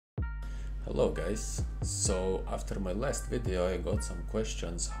Hello guys, so after my last video I got some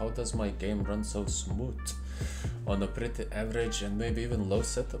questions. How does my game run so smooth on a pretty average and maybe even low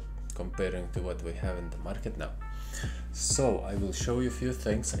setup comparing to what we have in the market now? So I will show you a few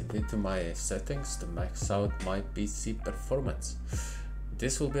things I did to my settings to max out my PC performance.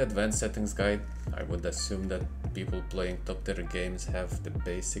 This will be advanced settings guide. I would assume that people playing top tier games have the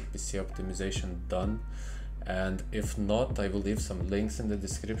basic PC optimization done, and if not, I will leave some links in the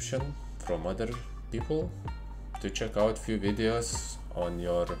description from other people to check out few videos on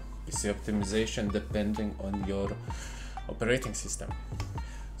your PC optimization depending on your operating system.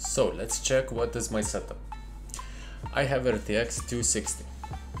 So let's check what is my setup. I have RTX 260.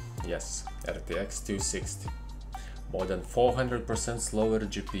 Yes, RTX 260. More than 400% slower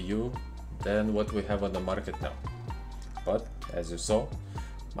GPU than what we have on the market now. But as you saw,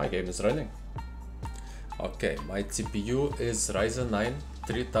 my game is running. Okay, my CPU is Ryzen 9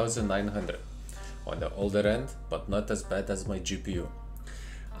 3900 on the older end, but not as bad as my GPU.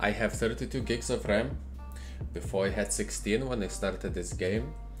 I have 32 gigs of RAM. Before I had 16 when I started this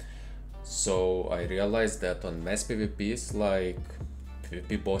game. So I realized that on mass PvPs like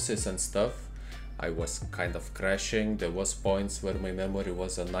PvP bosses and stuff, I was kind of crashing. There was points where my memory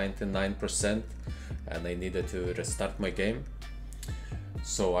was at 99% and I needed to restart my game.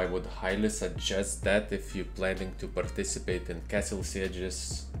 So I would highly suggest that if you're planning to participate in castle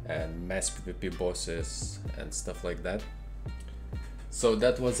sieges and mass PvP bosses and stuff like that. So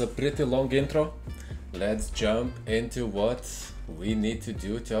that was a pretty long intro. Let's jump into what we need to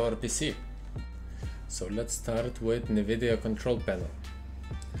do to our PC. So let's start with NVIDIA control panel.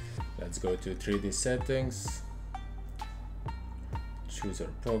 Let's go to 3D settings, choose your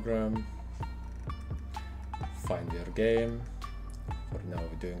program, find your game. For now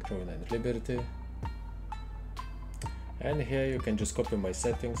we're doing Throne and Liberty, and here you can just copy my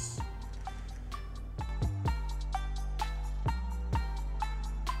settings.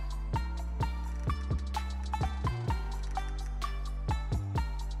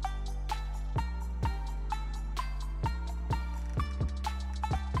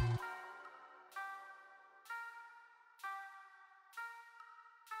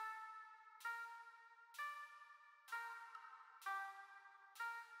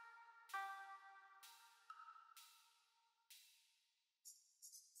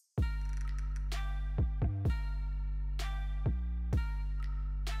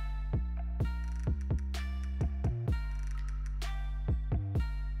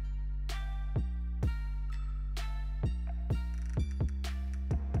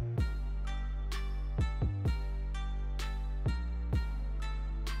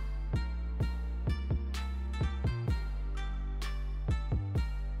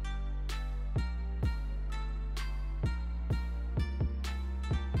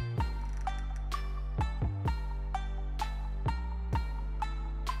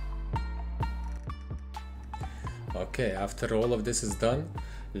 Okay, after all of this is done,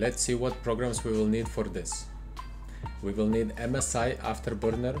 let's see what programs we will need for this. We will need MSI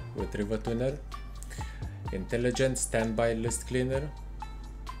Afterburner with RivaTuner, Intelligent Standby List Cleaner,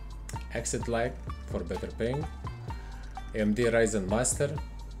 Exit Lag for better ping, AMD Ryzen Master,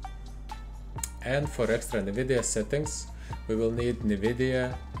 and for extra NVIDIA settings, we will need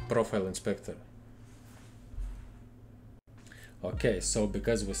NVIDIA Profile Inspector. Okay, so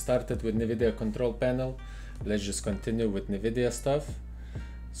because we started with NVIDIA control panel, let's just continue with NVIDIA stuff.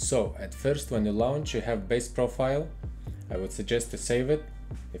 So at first, when you launch, you have base profile. I would suggest to save it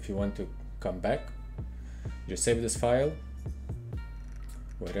if you want to come back. Just save this file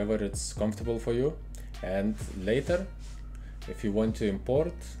wherever it's comfortable for you, and later if you want to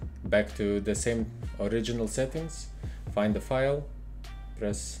import back to the same original settings, find the file,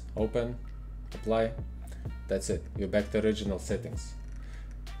 press open, apply. That's it, you're back to original settings.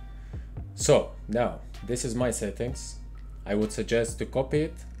 So now this is my settings. I would suggest to copy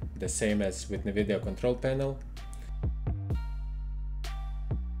it, the same as with NVIDIA control panel.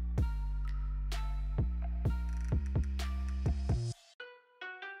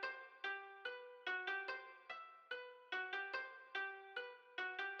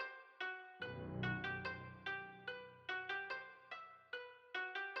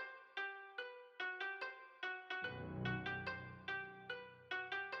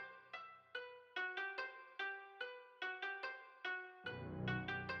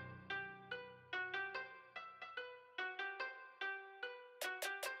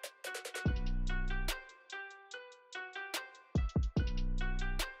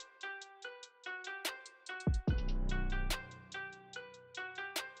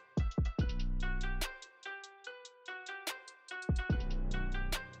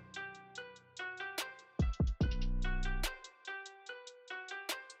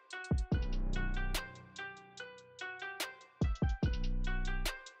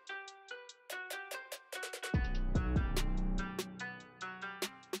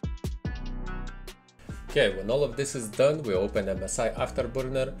 Okay, when all of this is done, we open MSI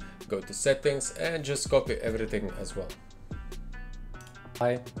Afterburner, go to settings and just copy everything as well.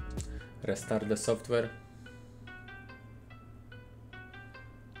 Restart the software.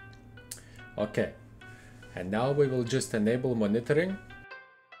 Okay, and now we will just enable monitoring.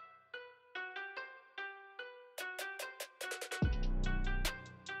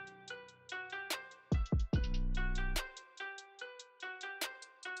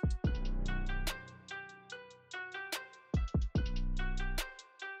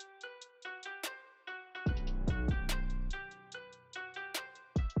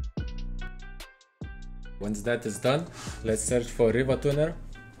 Once that is done, let's search for Riva Tuner.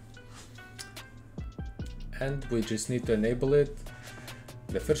 And we just need to enable it.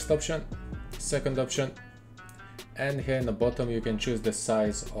 The first option, second option, and here in the bottom you can choose the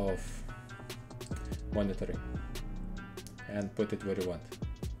size of monitoring and put it where you want.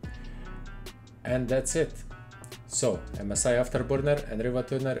 And that's it. So MSI Afterburner and Riva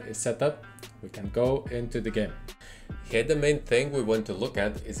Tuner is set up. We can go into the game. Here the main thing we want to look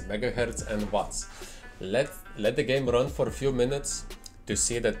at is megahertz and watts. Let the game run for a few minutes to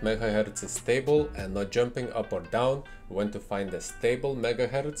see that megahertz is stable and not jumping up or down. We want to find a stable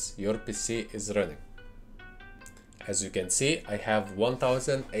megahertz your PC is running. As you can see, I have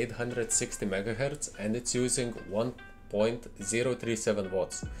 1860 megahertz and it's using 1.037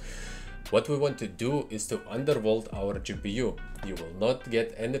 watts. What we want to do is to undervolt our GPU. You will not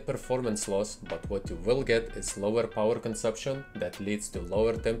get any performance loss, but what you will get is lower power consumption that leads to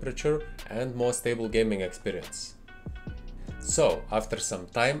lower temperature and more stable gaming experience. So after some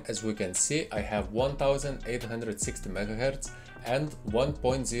time, as we can see, I have 1860 MHz and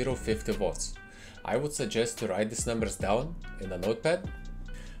 1.050 watts. I would suggest to write these numbers down in a notepad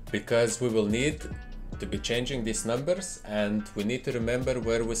because we will need to be changing these numbers and we need to remember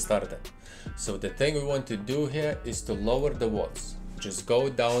where we started. So the thing we want to do here is to lower the watts. Just go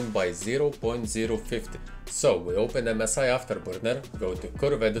down by 0.050. So we open MSI Afterburner, go to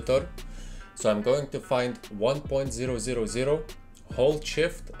curve editor. So I'm going to find 1.000, hold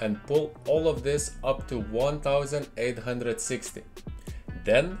shift and pull all of this up to 1860.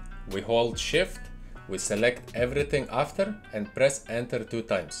 Then we hold shift, we select everything after and press enter 2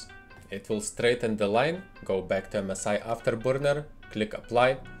 times. It will straighten the line, go back to MSI Afterburner, click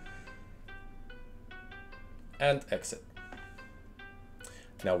apply and exit.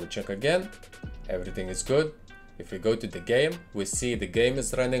 Now we check again, everything is good. If we go to the game, we see the game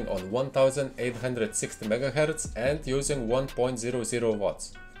is running on 1860 MHz and using 1.00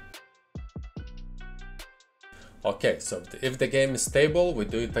 watts. Okay, so if the game is stable, we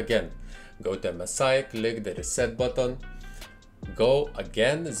do it again. Go to MSI, click the reset button, go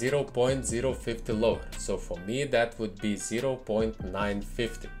again 0.050 lower. So for me that would be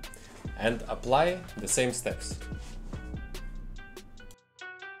 0.950 and apply the same steps.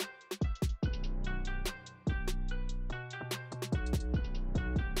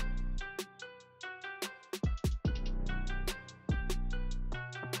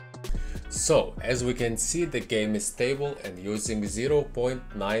 So as we can see, the game is stable and using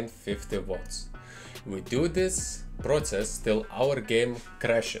 0.950 watts. We do this process till our game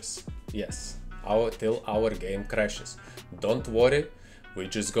crashes. Yes, till our game crashes. Don't worry, we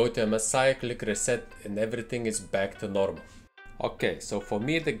just go to MSI, click reset and everything is back to normal. Okay, so for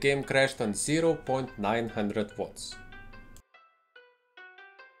me the game crashed on 0.900 watts.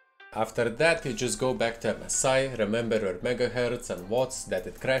 After that you just go back to MSI, remember your megahertz and watts that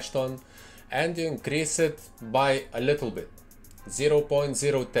it crashed on, and you increase it by a little bit.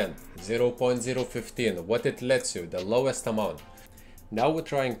 0.010, 0.015, what it lets you, the lowest amount. Now we're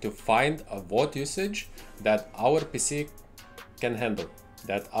trying to find a watt usage that our PC can handle,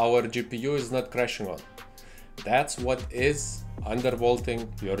 that our GPU is not crashing on. That's what is undervolting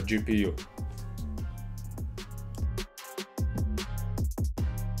your GPU.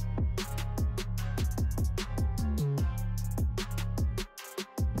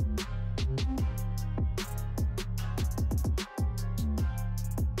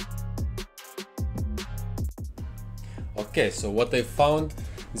 Okay, so what I found,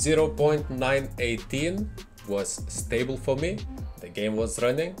 0.918 was stable for me. The game was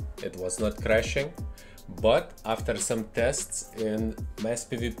running, it was not crashing. But after some tests in Mass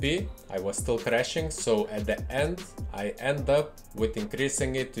PvP, I was still crashing. So at the end, I end up with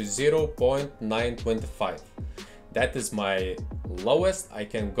increasing it to 0.925. That is my lowest I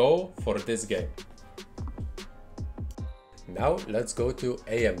can go for this game. Now let's go to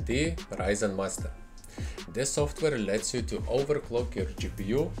AMD Ryzen Master. This software lets you to overclock your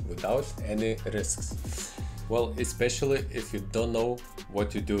GPU without any risks. Well, especially if you don't know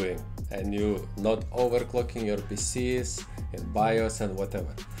what you're doing and you not overclocking your PCs in BIOS and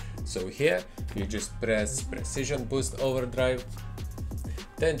whatever. So here you just press Precision Boost Overdrive,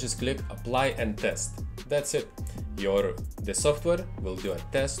 then just click apply and test. That's it. The software will do a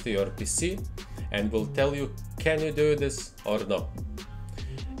test to your PC and will tell you can you do this or no.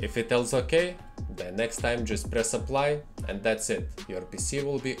 If it tells okay, then next time just press apply and that's it. Your PC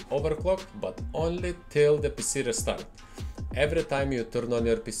will be overclocked, but only till the PC restart. Every time you turn on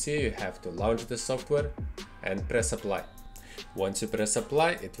your PC, you have to launch the software and press apply. Once you press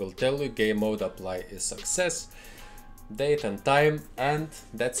apply, it will tell you game mode apply is success, date and time, and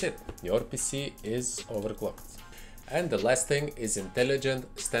that's it. Your PC is overclocked. And the last thing is Intelligent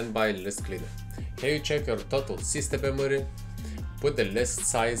Standby List Cleaner. Here you check your total system memory, put the list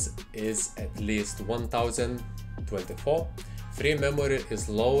size is at least 1024. Free memory is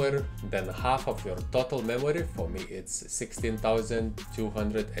lower than half of your total memory. For me it's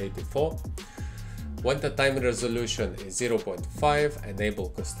 16,284. When the time resolution is 0.5, enable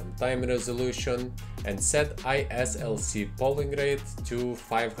custom time resolution and set ISLC polling rate to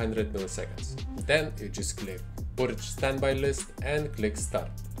 500 milliseconds. Then you just click Purge Standby List and click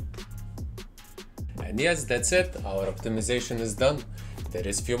Start. And yes, that's it. Our optimization is done. There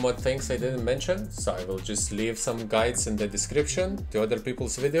is few more things I didn't mention, so I will just leave some guides in the description to other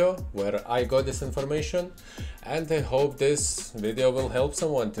people's video where I got this information, and I hope this video will help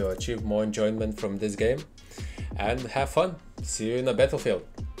someone to achieve more enjoyment from this game and have fun. See you in a battlefield.